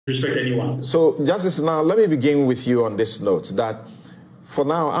respect anyone. So, Justice, now let me begin with you on this note that for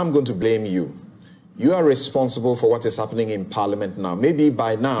now, I'm going to blame you. You are responsible for what is happening in Parliament now. Maybe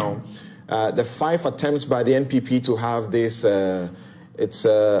by now, the 5 attempts by the NPP to have this, it's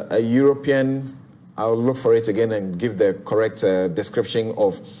a European, I'll look for it again and give the correct description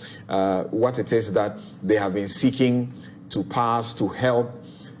of what it is that they have been seeking to pass to help,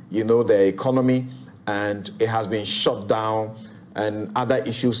 you know, the economy, and it has been shut down, and other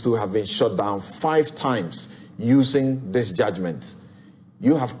issues too have been shut down 5 times using this judgment.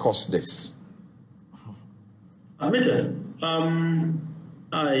 You have caused this. Admitted.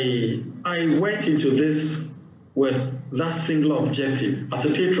 I went into this with that single objective as a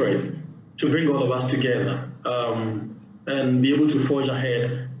patriot, to bring all of us together and be able to forge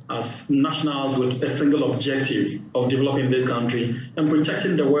ahead as nationals with a single objective of developing this country and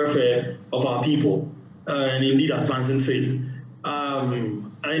protecting the welfare of our people and indeed advancing safely.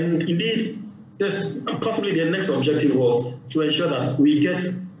 And indeed, possibly the next objective was to ensure that we get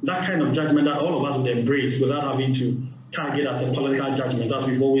that kind of judgment that all of us would embrace without having to target as a political judgment, as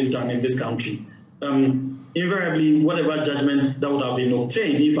we've always done in this country. Invariably, whatever judgment that would have been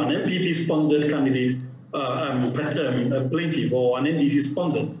obtained if an MPP-sponsored candidate, a plaintiff, or an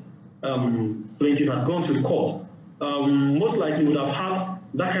NDC-sponsored plaintiff had gone to court, most likely would have had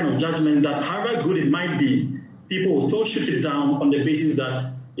that kind of judgment that, however good it might be, people will still shoot it down on the basis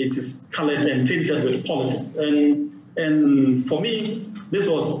that it is colored and tainted with politics. And for me, this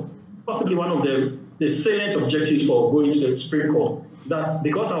was possibly one of the salient objectives for going to the Supreme Court, that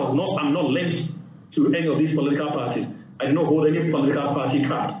because I'm not linked to any of these political parties, I do not hold any political party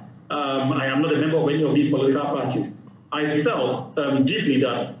card. I am not a member of any of these political parties. I felt deeply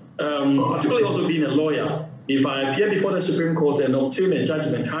that, particularly also being a lawyer, if I appear before the Supreme Court and obtain a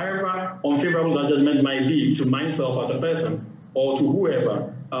judgment, however unfavorable that judgment might be to myself as a person or to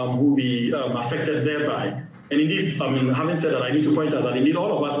whoever who will be affected thereby. And indeed, having said that, I need to point out that indeed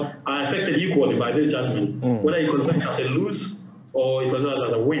all of us are affected equally by this judgment, whether you consider it as a lose or you consider it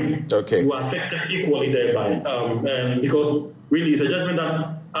as a win. Okay. You are affected equally thereby. And because really it's a judgment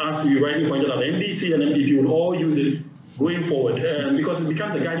that, as you rightly pointed out, the NDC and MPP will all use it going forward, because it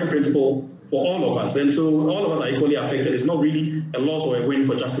becomes a guiding principle for all of us. And so all of us are equally affected. It's not really a loss or a win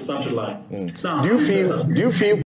for Justice Abdulai. Now, do you feel